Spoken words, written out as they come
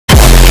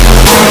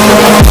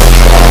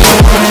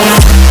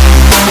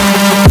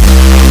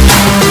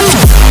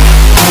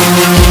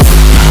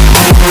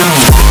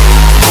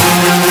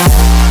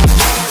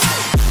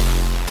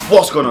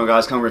What's going on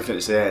guys, Callum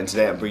Fitness here, and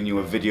today I'm bringing you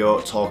a video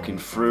talking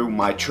through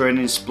my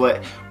training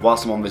split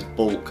whilst I'm on this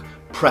bulk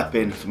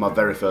prepping for my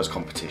very first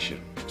competition.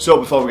 So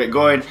before we get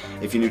going,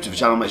 if you're new to the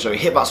channel, make sure you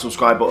hit that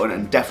subscribe button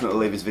and definitely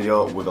leave this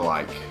video with a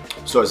like.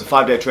 So it's a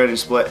 5-day training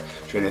split,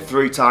 training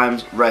 3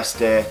 times, rest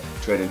day,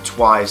 training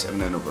twice and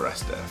then another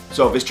rest day.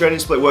 So this training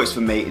split works for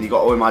me, and you've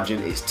got to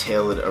imagine it's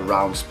tailored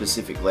around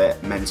specifically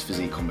men's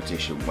physique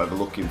competition, whether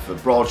looking for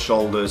broad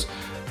shoulders,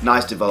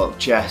 nice developed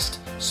chest,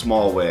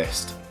 small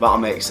waist. That'll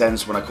make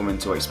sense when I come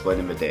into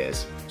explaining the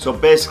days. So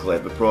basically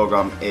the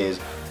program is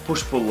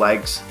push-pull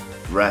legs,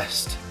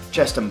 rest,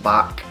 chest and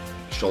back,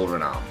 shoulder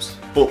and arms.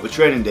 But the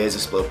training days are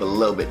split up a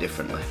little bit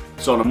differently.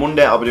 So on a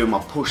Monday I'll be doing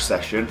my push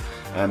session,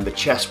 and the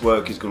chest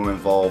work is going to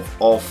involve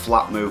all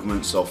flat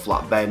movements, so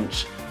flat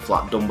bench,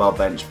 flat dumbbell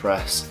bench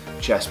press,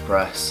 chest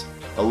press,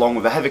 along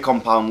with a heavy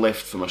compound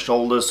lift for my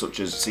shoulders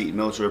such as seated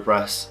military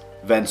press,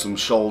 then some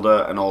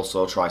shoulder and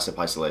also tricep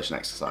isolation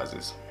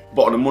exercises.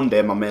 But on a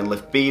Monday, my main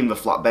lift being the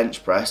flat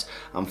bench press,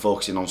 I'm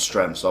focusing on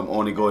strength, so I'm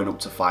only going up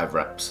to 5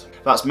 reps.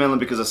 That's mainly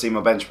because I see my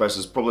bench press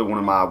as probably one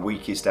of my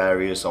weakest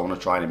areas, so I want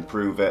to try and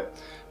improve it.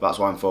 That's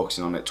why I'm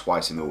focusing on it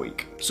twice in the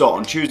week. So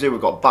on Tuesday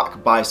we've got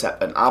back,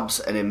 bicep and abs,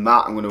 and in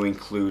that I'm going to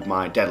include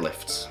my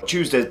deadlifts.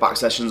 Tuesday's back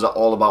sessions are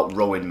all about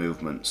rowing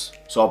movements.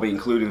 So I'll be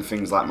including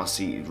things like my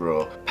seated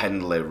row,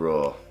 pendlay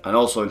row, and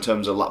also in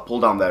terms of lat pull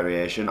down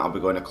variation, I'll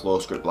be going a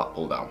close grip lat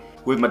pull down.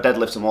 With my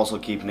deadlifts I'm also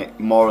keeping it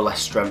more or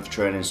less strength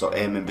training, so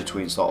aiming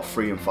between sort of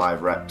 3 and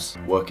 5 reps,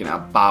 working at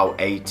about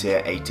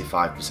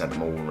 80-85% of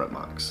my 1 rep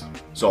max.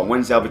 So on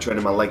Wednesday I'll be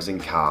training my legs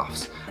and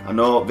calves. I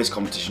know this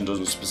competition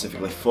doesn't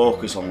specifically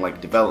focus on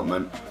leg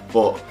development,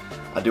 but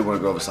I do want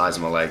to grow the size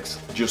of my legs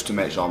just to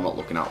make sure I'm not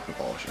looking out of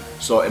proportion.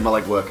 So in my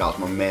leg workouts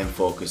my main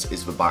focus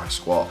is the back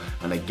squat,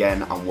 and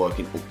again I'm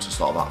working up to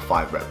sort of that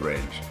 5 rep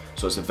range.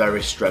 So it's a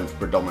very strength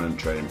predominant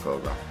training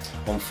program.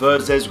 On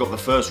Thursdays we've got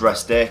the first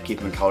rest day,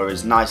 keeping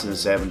calories nice and the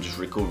same and just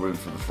recovering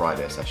for the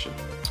Friday session.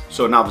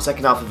 So now the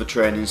second half of the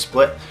training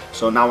split,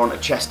 so now we're on to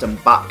chest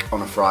and back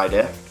on a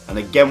Friday. And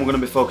again we're going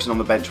to be focusing on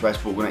the bench press,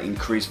 but we're going to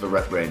increase the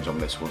rep range on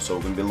this one, so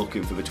we're going to be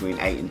looking for between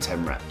 8 and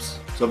 10 reps.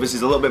 So this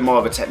is a little bit more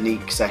of a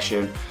technique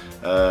session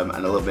and a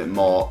little bit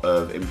more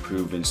of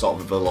improving sort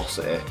of the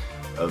velocity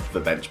of the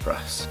bench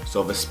press,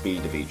 so the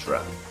speed of each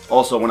rep.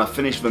 Also when I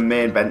finish the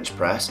main bench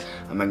press,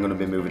 I'm then going to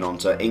be moving on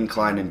to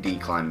incline and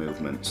decline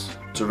movements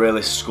to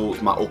really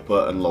sculpt my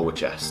upper and lower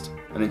chest.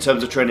 And in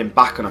terms of training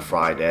back on a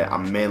Friday,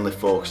 I'm mainly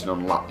focusing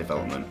on lat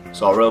development.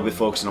 So I'll really be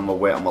focusing on my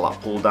weight on my lat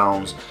pull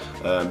downs,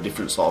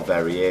 different sort of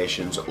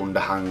variations,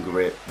 underhand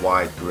grip,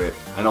 wide grip,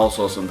 and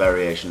also some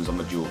variations on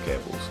the dual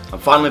cables.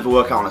 And finally the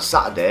workout on a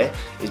Saturday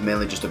is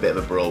mainly just a bit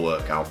of a bro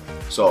workout.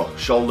 So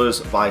shoulders,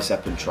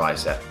 bicep and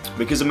tricep.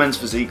 Because the men's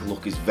physique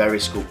look is very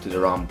sculpted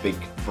around big,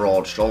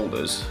 broad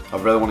shoulders, I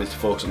really wanted to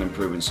focus on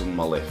improving some of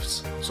my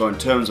lifts. So in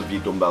terms of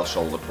your dumbbell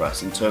shoulder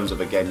press, in terms of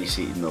again your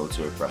seated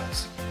military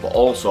press, but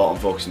also I'm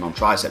focusing on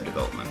tricep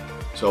development.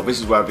 So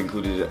this is where I've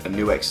included a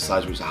new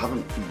exercise which I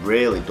haven't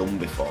really done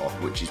before,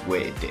 which is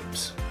weighted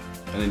dips.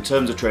 And in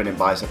terms of training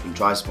bicep and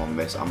tricep on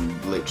this,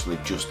 I'm literally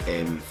just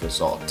aiming for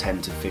sort of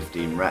 10 to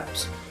 15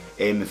 reps,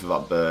 aiming for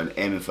that burn,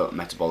 aiming for that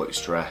metabolic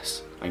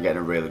stress and getting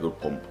a really good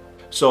pump.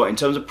 So in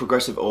terms of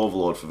progressive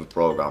overload for the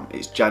program,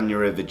 it's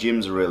January, the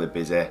gyms are really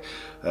busy.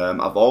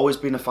 I've always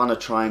been a fan of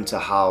trying to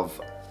have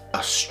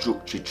a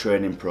structured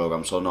training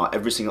program, so not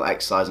every single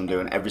exercise I'm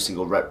doing, every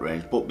single rep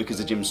range, but because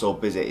the gym's so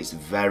busy it's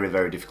very,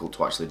 very difficult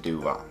to actually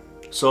do that.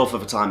 So for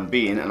the time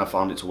being, and I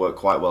found it to work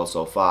quite well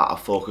so far, I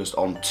focused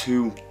on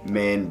 2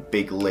 main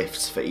big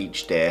lifts for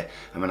each day,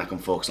 and then I can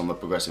focus on the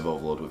progressive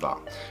overload with that.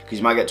 Because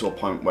you might get to a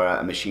point where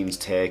a machine's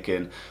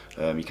taken,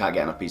 you can't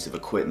get on a piece of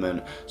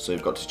equipment, so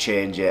you've got to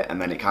change it,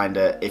 and then it kind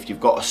of, if you've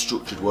got a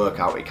structured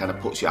workout, it kind of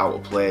puts you out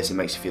of place and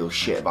makes you feel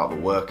shit about the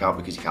workout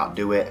because you can't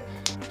do it.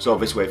 So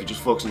this way, if you're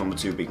just focusing on the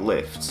 2 big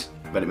lifts,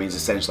 then it means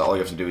essentially all you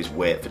have to do is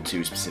wait for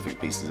 2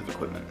 specific pieces of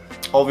equipment.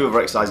 All the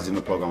other exercises in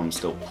the program I'm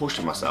still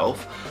pushing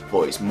myself,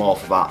 but it's more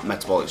for that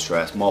metabolic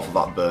stress, more for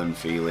that burn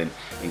feeling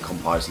in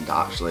comparison to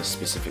actually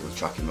specifically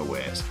tracking the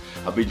weights.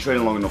 I've been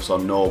training long enough so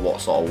I know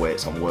what sort of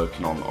weights I'm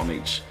working on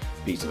each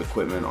piece of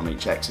equipment, on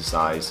each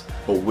exercise,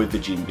 but with the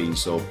gym being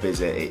so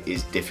busy it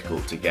is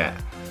difficult to get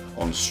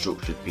on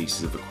structured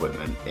pieces of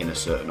equipment in a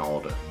certain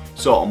order.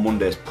 So on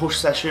Monday's push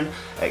session,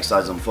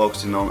 exercises I'm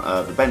focusing on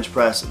the bench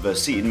press, the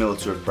seated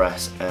military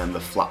press and the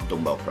flat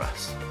dumbbell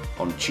press.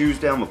 On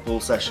Tuesday on the pull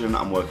session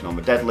I'm working on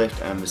the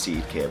deadlift and the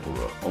seated cable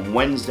row. On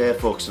Wednesday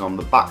focusing on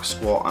the back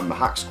squat and the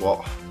hack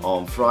squat.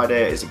 On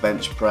Friday it's a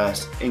bench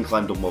press,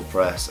 incline dumbbell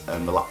press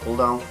and the lat pull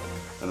down.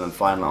 And then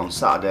finally on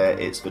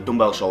Saturday it's the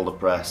dumbbell shoulder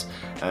press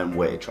and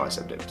weighted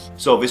tricep dips.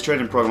 So this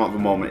training program at the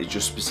moment is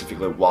just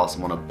specifically whilst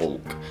I'm on a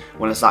bulk.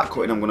 When I start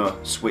cutting I'm going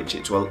to switch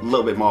it to a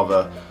little bit more of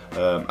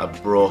a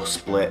bro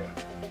split.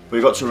 But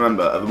you've got to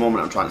remember, at the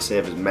moment I'm trying to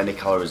save as many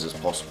calories as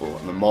possible,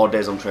 and the more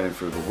days I'm training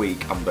through the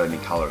week I'm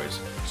burning calories.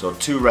 So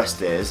 2 rest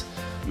days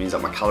means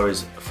that my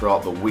calories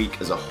throughout the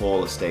week as a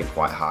whole are staying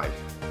quite high.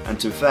 And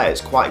to be fair,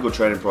 it's quite a good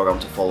training program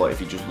to follow if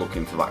you're just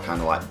looking for that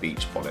kind of like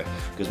beach body,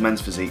 because men's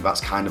physique,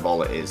 that's kind of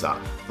all it is, that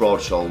broad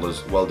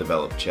shoulders, well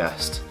developed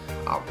chest,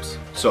 abs.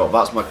 So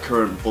that's my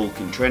current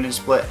bulking training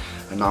split,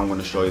 and now I'm going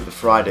to show you the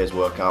Friday's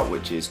workout,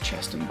 which is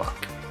chest and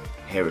back.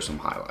 Here are some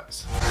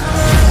highlights.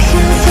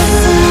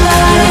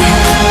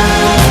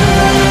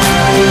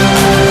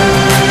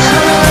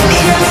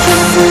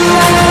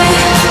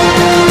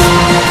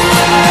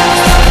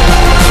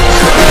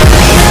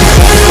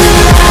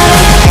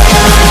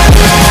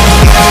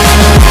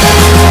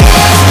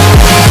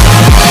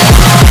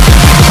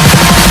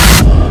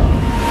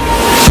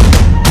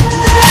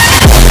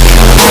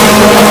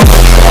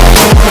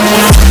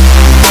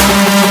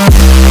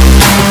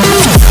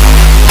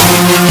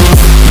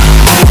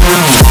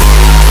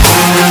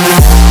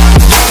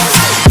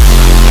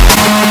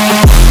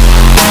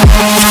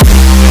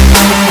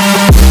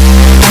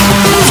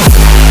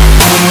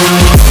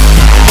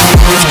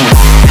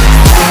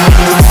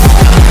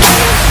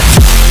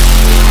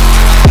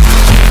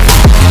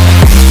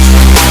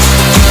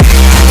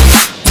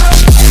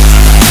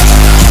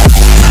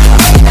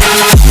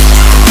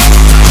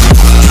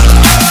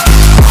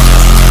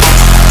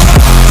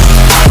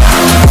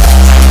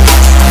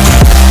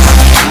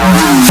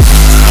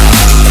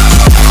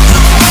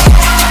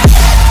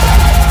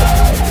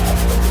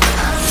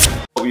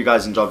 You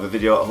guys enjoyed the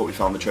video. I hope you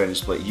found the training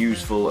split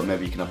useful and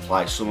maybe you can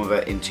apply some of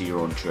it into your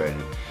own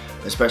training,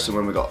 especially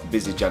when we've got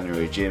busy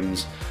January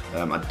gyms.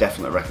 I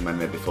definitely recommend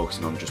maybe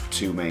focusing on just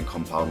 2 main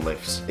compound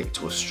lifts, stick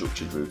to a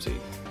structured routine,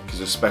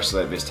 because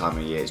especially at this time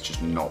of year it's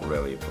just not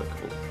really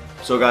applicable.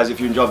 So guys, if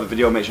you enjoyed the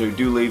video, make sure you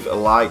do leave a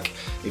like.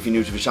 If you're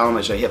new to the channel,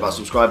 make sure you hit that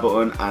subscribe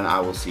button, and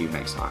I will see you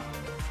next time.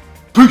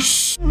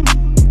 Peace!